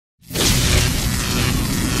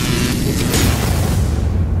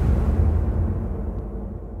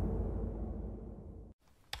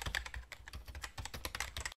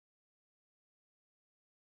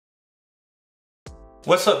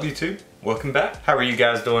What's up, YouTube? Welcome back. How are you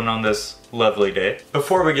guys doing on this lovely day?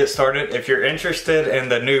 Before we get started, if you're interested in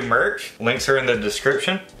the new merch, links are in the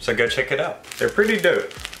description, so go check it out. They're pretty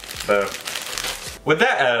dope. So, with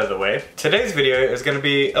that out of the way, today's video is going to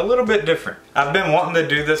be a little bit different. I've been wanting to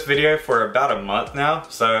do this video for about a month now,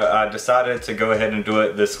 so I decided to go ahead and do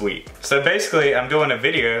it this week. So basically, I'm doing a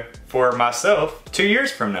video for myself 2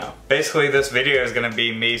 years from now. Basically, this video is going to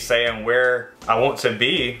be me saying where I want to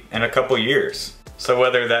be in a couple years. So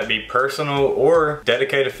whether that be personal or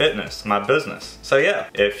dedicated fitness, my business. So yeah,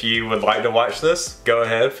 if you would like to watch this, go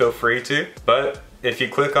ahead, feel free to. But if you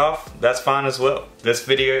click off, that's fine as well. This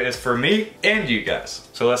video is for me and you guys.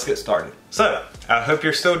 So let's get started. So, I hope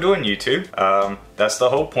you're still doing YouTube. That's the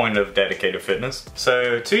whole point of dedicated fitness.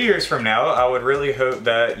 So 2 years from now, I would really hope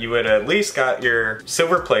that you would at least got your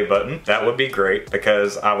silver play button. That would be great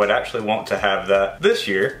because I would actually want to have that this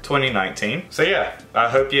year, 2019. So yeah, I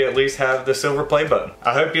hope you at least have the silver play button.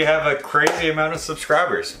 I hope you have a crazy amount of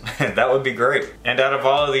subscribers. That would be great. And out of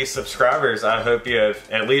all of these subscribers, I hope you have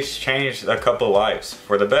at least changed a couple lives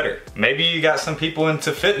for the better. Maybe you got some people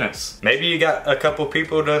into fitness. Maybe you got a couple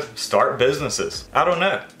people to start businesses. I don't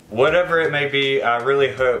know. Whatever it may be, I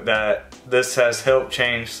really hope that this has helped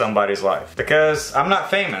change somebody's life. Because I'm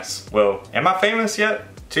not famous. Well, am I famous yet?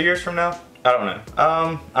 2 years from now? I don't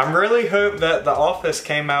know. I really hope that The Office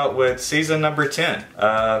came out with season number 10.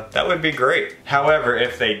 That would be great. However,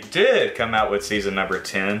 if they did come out with season number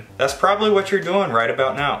 10, that's probably what you're doing right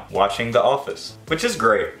about now, watching The Office, which is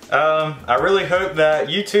great. I really hope that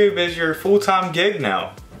YouTube is your full-time gig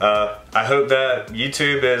now. I hope that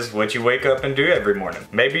YouTube is what you wake up and do every morning.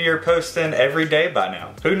 Maybe you're posting every day by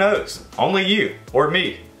now. Who knows? Only you or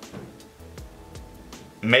me.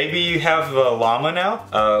 Maybe you have a llama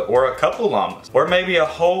now, or a couple llamas, or maybe a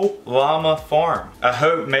whole llama farm. I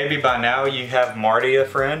hope maybe by now you have Marty a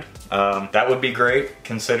friend. That would be great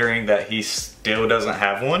considering that he still doesn't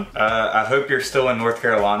have one. I hope you're still in North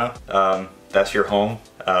Carolina. That's your home.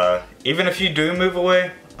 Even if you do move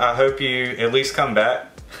away, I hope you at least come back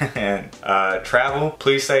and travel.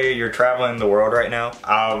 Please say you're traveling the world right now.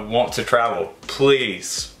 I want to travel,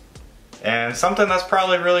 please. And something that's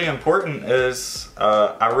probably really important is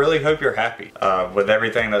I really hope you're happy with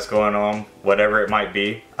everything that's going on, whatever it might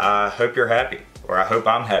be. I hope you're happy, or I hope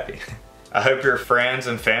I'm happy. I hope your friends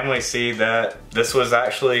and family see that this was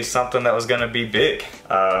actually something that was gonna be big.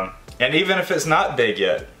 And even if it's not big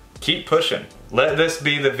yet, keep pushing. Let this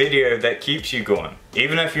be the video that keeps you going.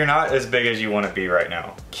 Even if you're not as big as you want to be right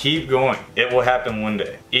now, keep going. It will happen one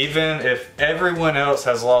day. Even if everyone else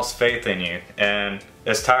has lost faith in you and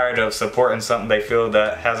is tired of supporting something they feel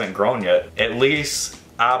that hasn't grown yet, at least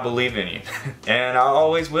I believe in you. And I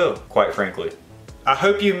always will, quite frankly. I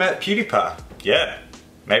hope you met PewDiePie. Yeah.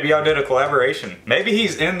 Maybe y'all did a collaboration. Maybe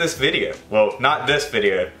he's in this video. Well, not this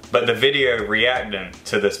video, but the video reacting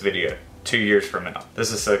to this video 2 years from now.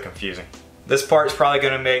 This is so confusing. This part's probably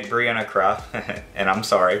gonna make Brianna cry, and I'm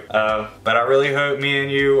sorry. But I really hope me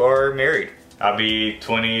and you are married. I'll be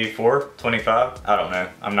 24, 25, I don't know.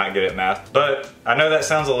 I'm not good at math. But I know that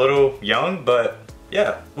sounds a little young, but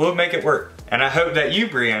yeah, we'll make it work. And I hope that you,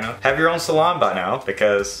 Brianna, have your own salon by now,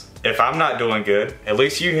 because if I'm not doing good, at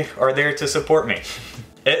least you are there to support me.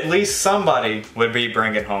 At least somebody would be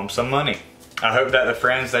bringing home some money. I hope that the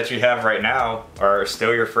friends that you have right now are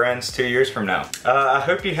still your friends 2 years from now. I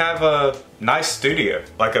hope you have a nice studio,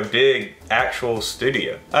 like a big actual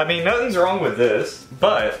studio. I mean, nothing's wrong with this,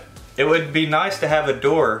 but it would be nice to have a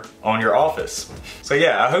door on your office. So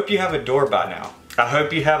yeah, I hope you have a door by now. I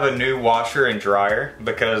hope you have a new washer and dryer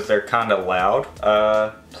because they're kind of loud.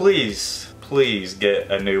 Please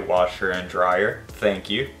get a new washer and dryer. Thank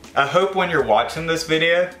you. I hope when you're watching this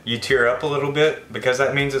video, you tear up a little bit because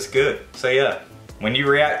that means it's good. So yeah, when you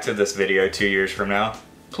react to this video 2 years from now,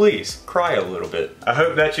 please cry a little bit. I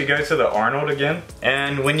hope that you go to the Arnold again.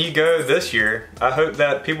 And when you go this year, I hope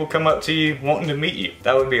that people come up to you wanting to meet you.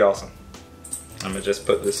 That would be awesome. I'm gonna just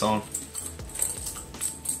put this on.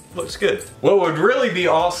 Looks good. What would really be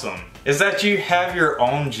awesome is that you have your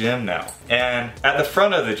own gym now. And at the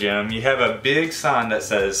front of the gym, you have a big sign that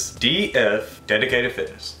says DF, Dedicated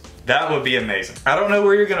Fitness. That would be amazing. I don't know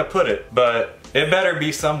where you're gonna put it, but it better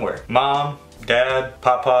be somewhere. Mom, Dad,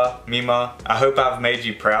 Papa, Mima, I hope I've made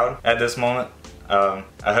you proud at this moment. I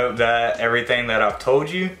hope that everything that I've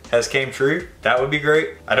told you has came true. That would be great.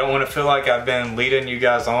 I don't want to feel like I've been leading you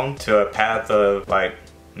guys on to a path of like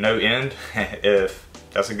no end, if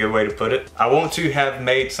that's a good way to put it. I want to have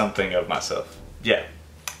made something of myself. Yeah,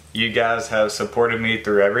 you guys have supported me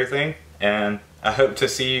through everything, and I hope to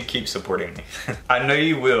see you keep supporting me. I know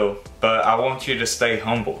you will, but I want you to stay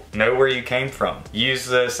humble. Know where you came from. Use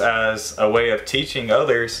this as a way of teaching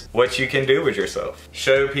others what you can do with yourself.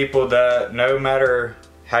 Show people that no matter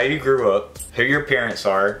how you grew up, who your parents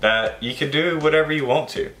are, that you can do whatever you want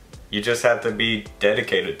to. You just have to be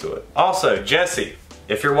dedicated to it. Also, Jesse,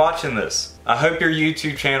 if you're watching this, I hope your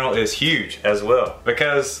YouTube channel is huge as well,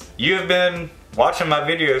 because you have been watching my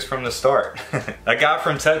videos from the start. A guy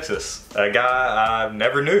from Texas, a guy I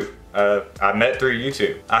never knew. I met through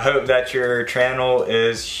YouTube. I hope that your channel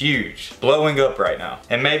is huge, blowing up right now.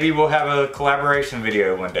 And maybe we'll have a collaboration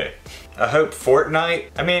video one day. I hope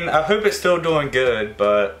Fortnite, I hope it's still doing good,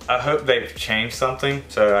 but I hope they've changed something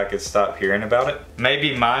so I could stop hearing about it.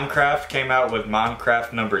 Maybe Minecraft came out with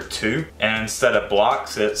Minecraft number 2, and instead of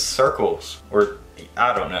blocks, it's circles, or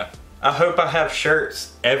I don't know. I hope I have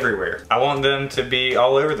shirts everywhere. I want them to be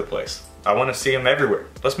all over the place. I want to see them everywhere.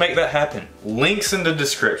 Let's make that happen. Links in the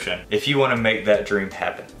description if you want to make that dream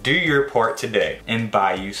happen. Do your part today and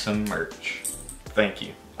buy you some merch. Thank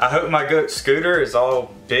you. I hope my goat Scooter is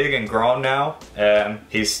all big and grown now, and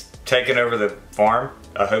he's taken over the farm.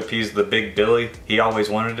 I hope he's the big Billy he always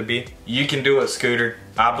wanted to be. You can do it, Scooter.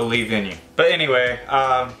 I believe in you. But anyway,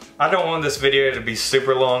 I don't want this video to be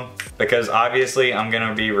super long because obviously I'm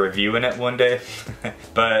gonna be reviewing it one day.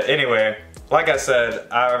 But anyway, like I said,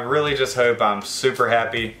 I really just hope I'm super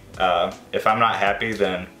happy. If I'm not happy,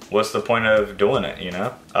 then what's the point of doing it, you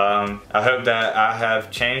know? I hope that I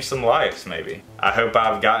have changed some lives, maybe. I hope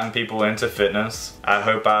I've gotten people into fitness. I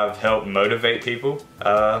hope I've helped motivate people.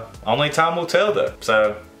 Only time will tell though.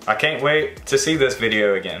 So I can't wait to see this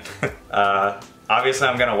video again. Obviously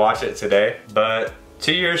I'm gonna watch it today, but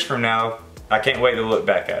 2 years from now, I can't wait to look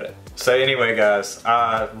back at it. So anyway guys,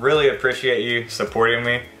 I really appreciate you supporting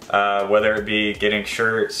me, whether it be getting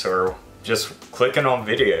shirts or just clicking on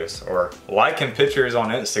videos or liking pictures on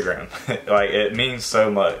Instagram. Like, it means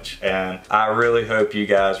so much, and I really hope you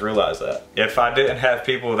guys realize that. If I didn't have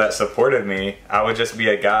people that supported me, I would just be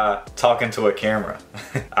a guy talking to a camera.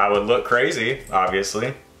 I would look crazy,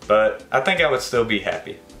 obviously, but I think I would still be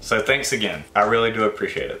happy. So thanks again. I really do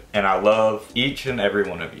appreciate it, and I love each and every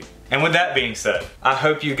one of you. And with that being said, I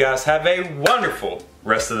hope you guys have a wonderful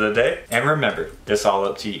rest of the day, and remember, it's all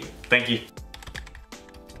up to you. Thank you.